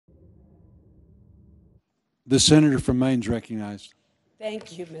The senator from Maine is recognized.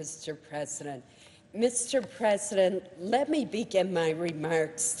 Thank you, Mr. President. Mr. President, let me begin my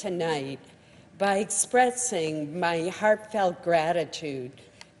remarks tonight by expressing my heartfelt gratitude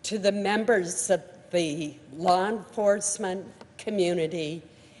to the members of the law enforcement community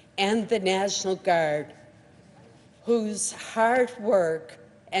and the National Guard, whose hard work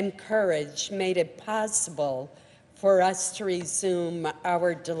and courage made it possible for us to resume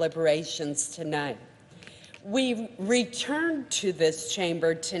our deliberations tonight. We return to this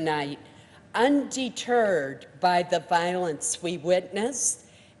chamber tonight undeterred by the violence we witnessed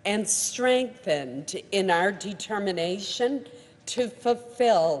and strengthened in our determination to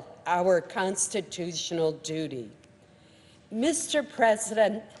fulfill our constitutional duty. Mr.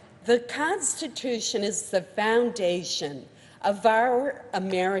 President, the Constitution is the foundation of our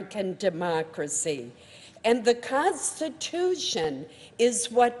American democracy, and the Constitution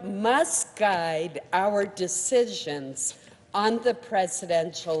is what must guide our decisions on the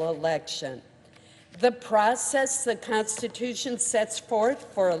presidential election. The process the Constitution sets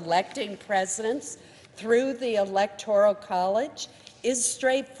forth for electing presidents through the Electoral College is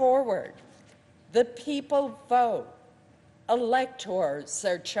straightforward. The people vote. Electors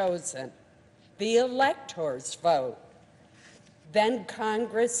are chosen. The electors vote. Then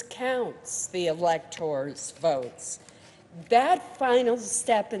Congress counts the electors' votes. That final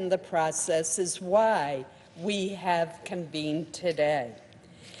step in the process is why we have convened today.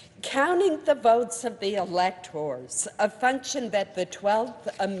 Counting the votes of the electors, a function that the 12th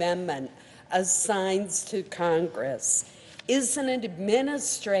Amendment assigns to Congress, is an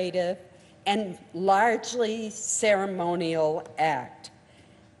administrative and largely ceremonial act.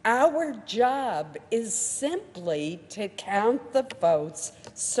 Our job is simply to count the votes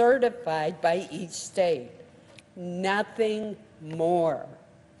certified by each state, nothing more.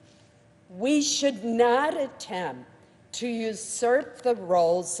 We should not attempt to usurp the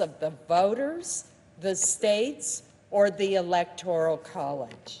roles of the voters, the states, or the Electoral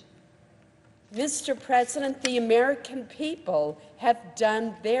College. Mr. President, the American people have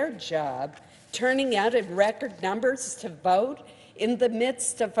done their job, turning out in record numbers to vote in the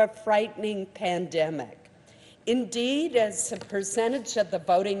midst of a frightening pandemic. Indeed, as a percentage of the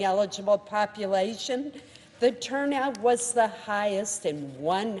voting eligible population, the turnout was the highest in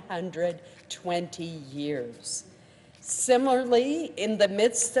 120 years. Similarly, in the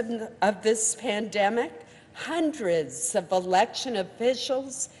midst of this pandemic, hundreds of election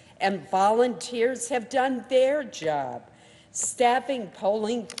officials and volunteers have done their job, staffing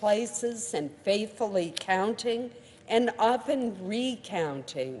polling places and faithfully counting and often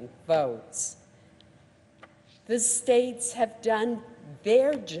recounting votes. The states have done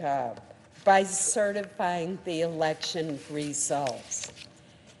their job by certifying the election results.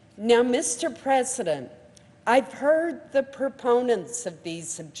 Now, Mr. President, I've heard the proponents of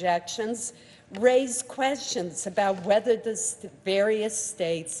these objections raise questions about whether the various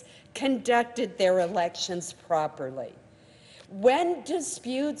states conducted their elections properly. When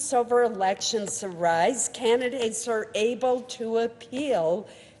disputes over elections arise, candidates are able to appeal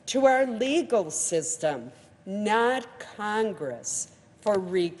to our legal system, not Congress, for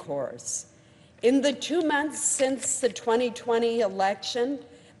recourse. In the 2 months since the 2020 election,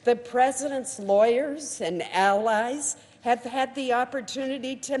 the president's lawyers and allies have had the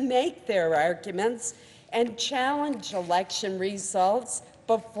opportunity to make their arguments and challenge election results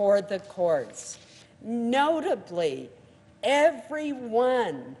before the courts. Notably, every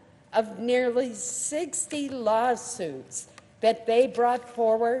one of nearly 60 lawsuits that they brought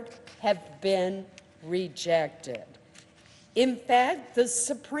forward have been rejected. In fact, the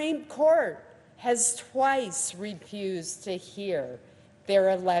Supreme Court has twice refused to hear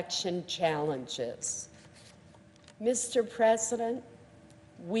their election challenges. Mr. President,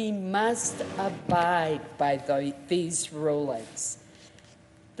 we must abide by these rulings.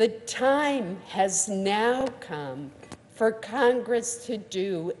 The time has now come for Congress to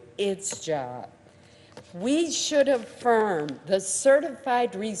do its job. We should affirm the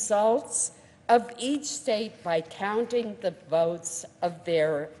certified results of each state by counting the votes of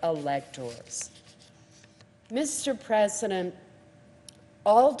their electors. Mr. President,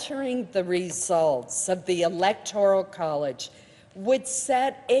 altering the results of the Electoral College would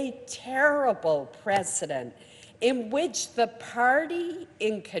set a terrible precedent in which the party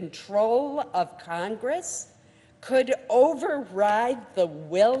in control of Congress could override the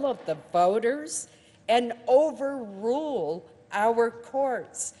will of the voters and overrule our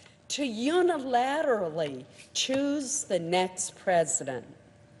courts to unilaterally choose the next president.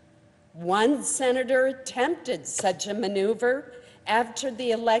 One senator attempted such a maneuver after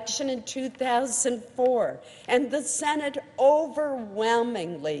the election in 2004, and the Senate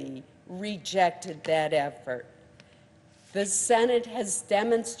overwhelmingly rejected that effort. The Senate has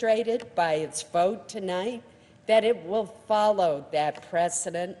demonstrated by its vote tonight that it will follow that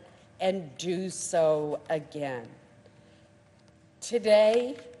precedent and do so again.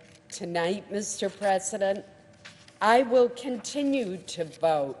 Tonight, Mr. President, I will continue to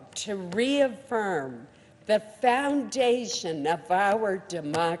vote to reaffirm the foundation of our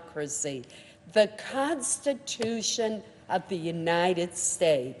democracy, the Constitution of the United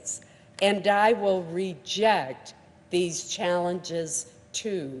States, and I will reject these challenges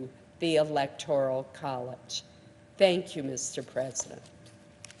to the Electoral College. Thank you, Mr. President.